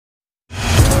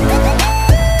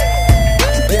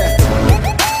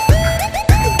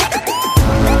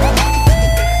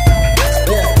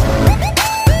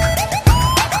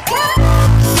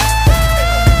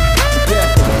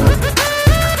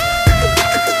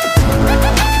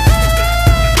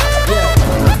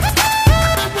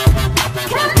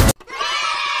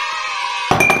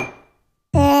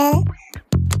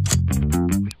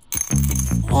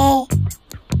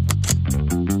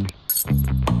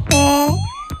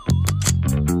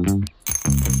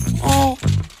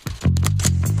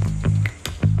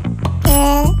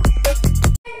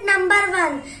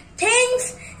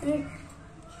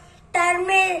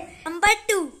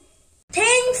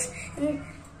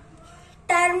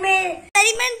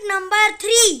Experiment number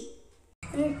 3.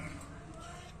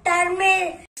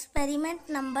 Experiment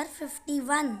number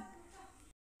 51.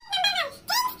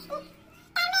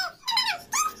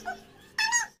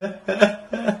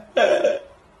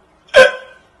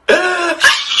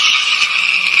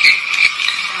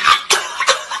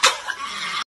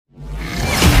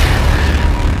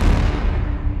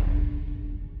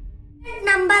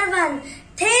 Number 1.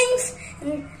 Things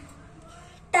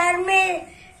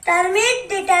turmeric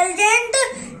detergent,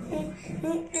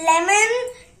 lemon,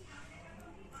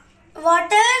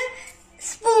 water,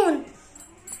 spoon.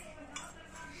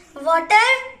 Water.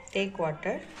 Take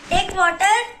water.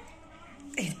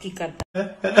 इसकी करता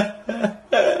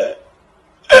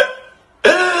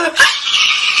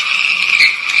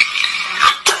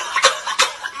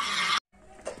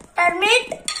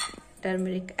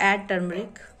turmeric. Add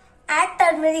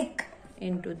turmeric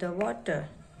into the water.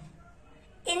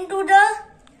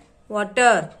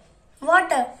 Water.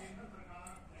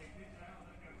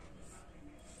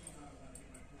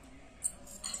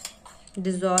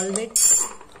 Dissolve it.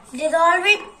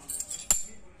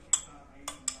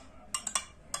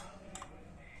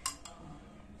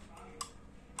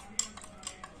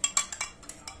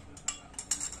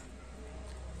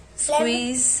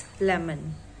 Squeeze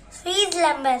lemon.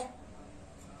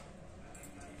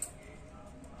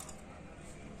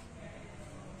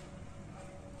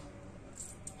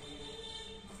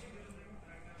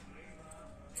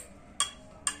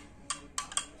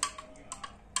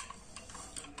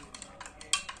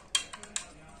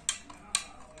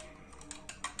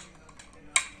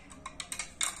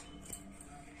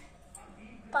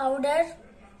 Powder.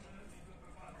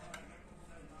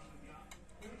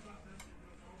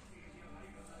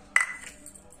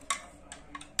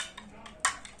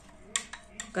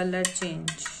 Color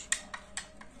change.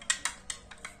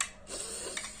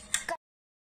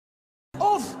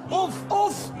 Off.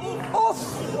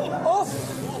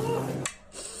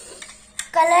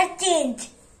 Color change.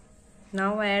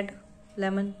 Now add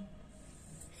lemon.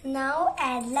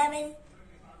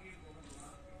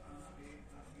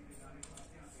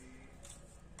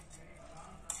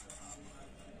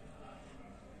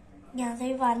 यहाँ से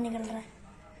भी बाहर निकल रहा है.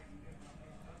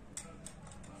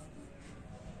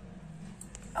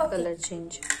 Okay. Color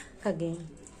change again.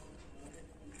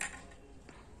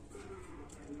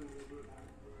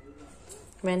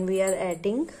 When we are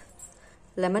adding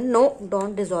lemon, no,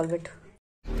 don't dissolve it.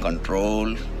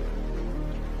 Control,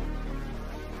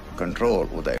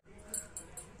 Uday.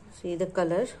 See the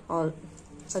color all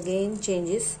again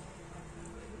changes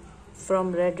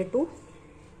from red to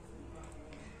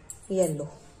yellow.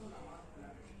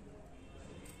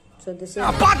 So this is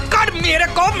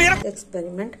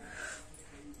experiment.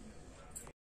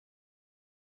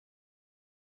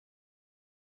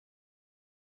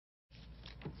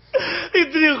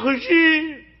 इतनी खुशी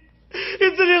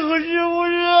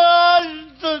मुझे आज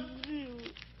तक